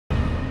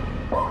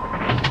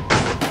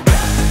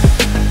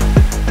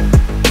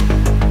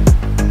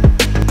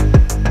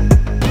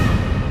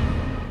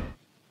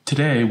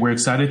Today, we're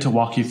excited to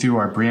walk you through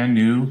our brand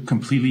new,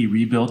 completely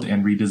rebuilt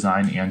and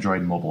redesigned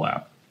Android mobile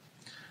app.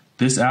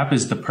 This app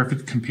is the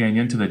perfect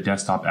companion to the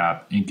desktop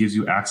app and gives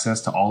you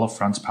access to all of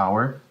Front's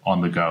power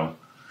on the go.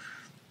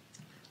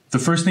 The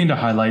first thing to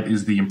highlight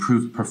is the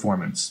improved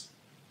performance.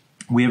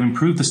 We have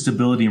improved the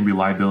stability and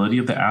reliability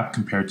of the app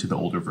compared to the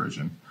older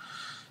version.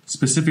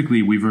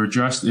 Specifically, we've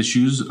addressed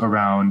issues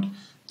around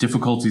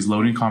difficulties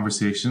loading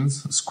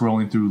conversations,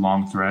 scrolling through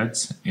long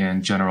threads,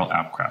 and general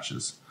app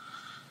crashes.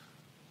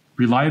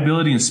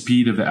 Reliability and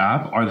speed of the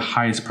app are the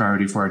highest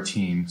priority for our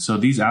team, so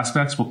these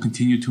aspects will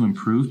continue to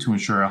improve to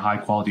ensure a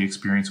high-quality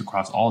experience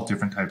across all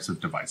different types of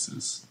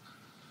devices.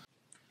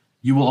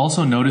 You will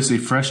also notice a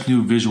fresh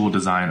new visual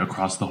design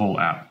across the whole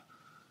app.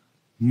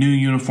 New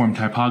uniform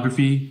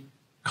typography,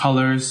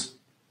 colors,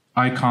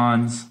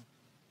 icons,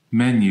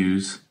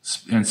 menus,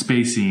 and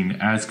spacing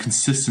adds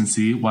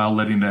consistency while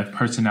letting the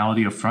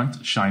personality of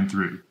Front shine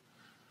through.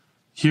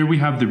 Here we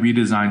have the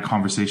redesigned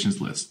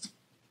conversations list.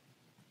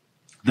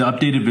 The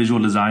updated visual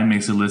design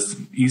makes the list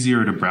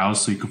easier to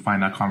browse so you can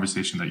find that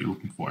conversation that you're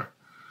looking for.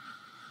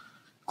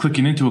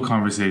 Clicking into a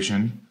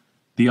conversation,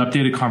 the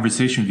updated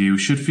conversation view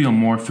should feel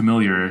more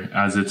familiar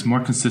as it's more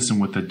consistent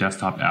with the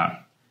desktop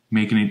app,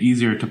 making it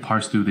easier to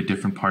parse through the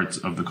different parts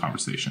of the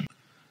conversation.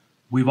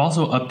 We've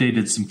also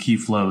updated some key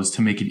flows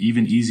to make it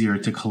even easier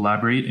to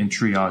collaborate and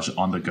triage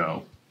on the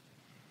go.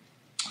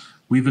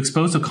 We've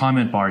exposed a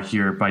comment bar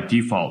here by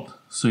default,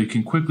 so you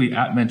can quickly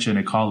 @mention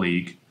a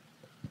colleague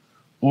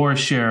or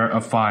share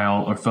a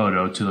file or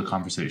photo to the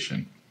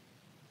conversation.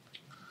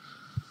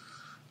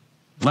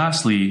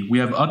 Lastly, we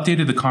have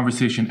updated the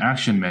conversation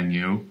action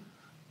menu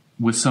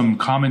with some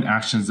common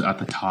actions at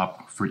the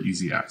top for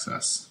easy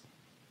access.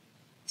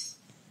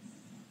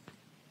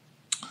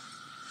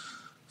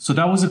 So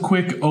that was a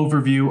quick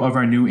overview of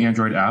our new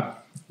Android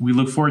app. We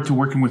look forward to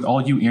working with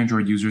all you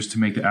Android users to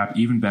make the app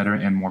even better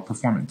and more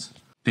performant.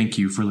 Thank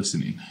you for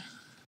listening.